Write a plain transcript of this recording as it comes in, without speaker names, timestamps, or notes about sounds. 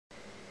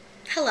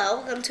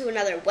Hello, welcome to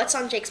another What's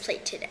on Jake's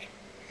Plate today.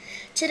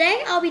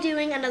 Today I'll be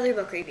doing another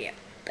book review,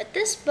 but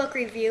this book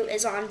review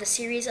is on the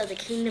series of The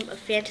Kingdom of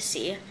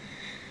Fantasy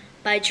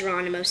by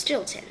Geronimo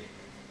Stilton.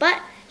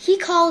 But he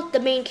called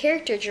the main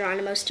character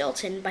Geronimo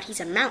Stilton, but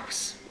he's a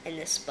mouse in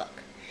this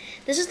book.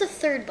 This is the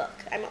third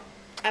book.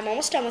 I'm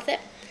almost done with it.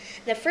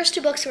 The first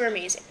two books were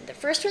amazing. The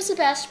first was the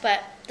best,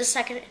 but the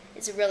second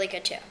is really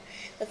good too.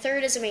 The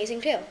third is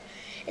amazing too.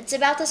 It's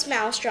about this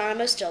mouse,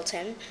 Geronimo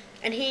Stilton,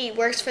 and he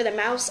works for the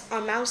mouse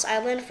on Mouse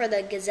Island for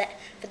the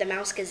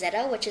Mouse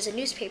Gazetta, which is a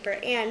newspaper,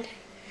 and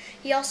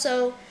he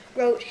also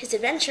wrote his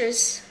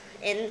adventures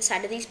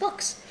inside of these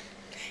books.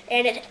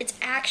 And it's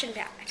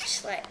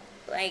action-packed.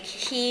 Like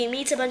he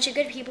meets a bunch of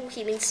good people,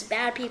 he meets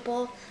bad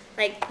people.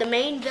 Like the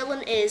main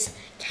villain is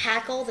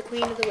Cackle, the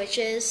Queen of the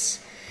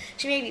Witches.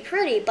 She may be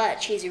pretty,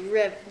 but she's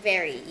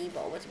very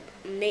evil with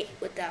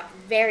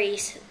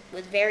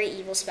very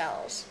evil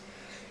spells.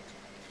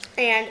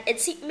 And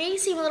it may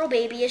seem a little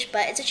babyish,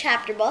 but it's a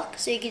chapter book,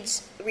 so you can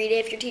read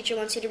it if your teacher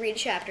wants you to read a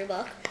chapter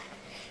book.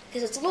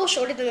 Because it's a little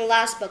shorter than the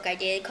last book I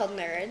did called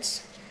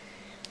Nerds.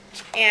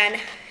 And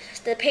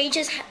the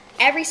pages,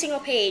 every single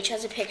page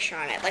has a picture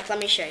on it. Like, let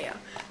me show you.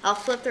 I'll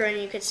flip through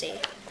and you can see.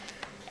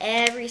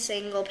 Every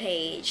single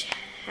page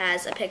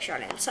has a picture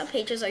on it. And some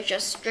pages are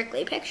just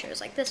strictly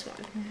pictures, like this one.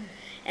 Mm-hmm.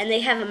 And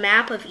they have a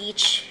map of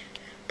each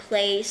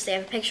place. They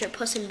have a picture of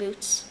Puss in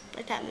Boots,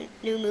 like that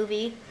new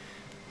movie.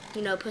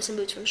 You know, Puss in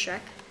Boots from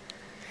Shrek.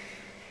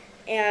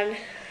 And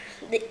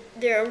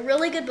they're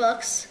really good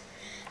books.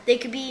 They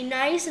could be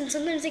nice, and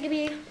sometimes they could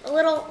be a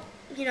little,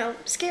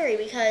 scary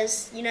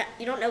because you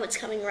don't know what's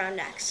coming around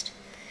next.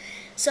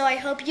 So I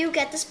hope you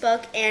get this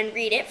book and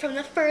read it from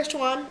the first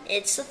one.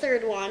 It's the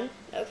third one.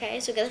 Okay,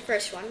 so get the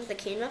first one, The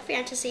Kingdom of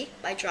Fantasy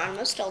by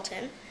Geronimo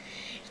Stilton.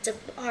 It's a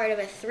part of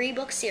a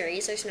 3-book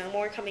series. There's no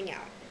more coming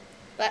out.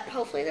 But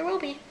hopefully there will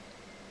be.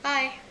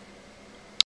 Bye.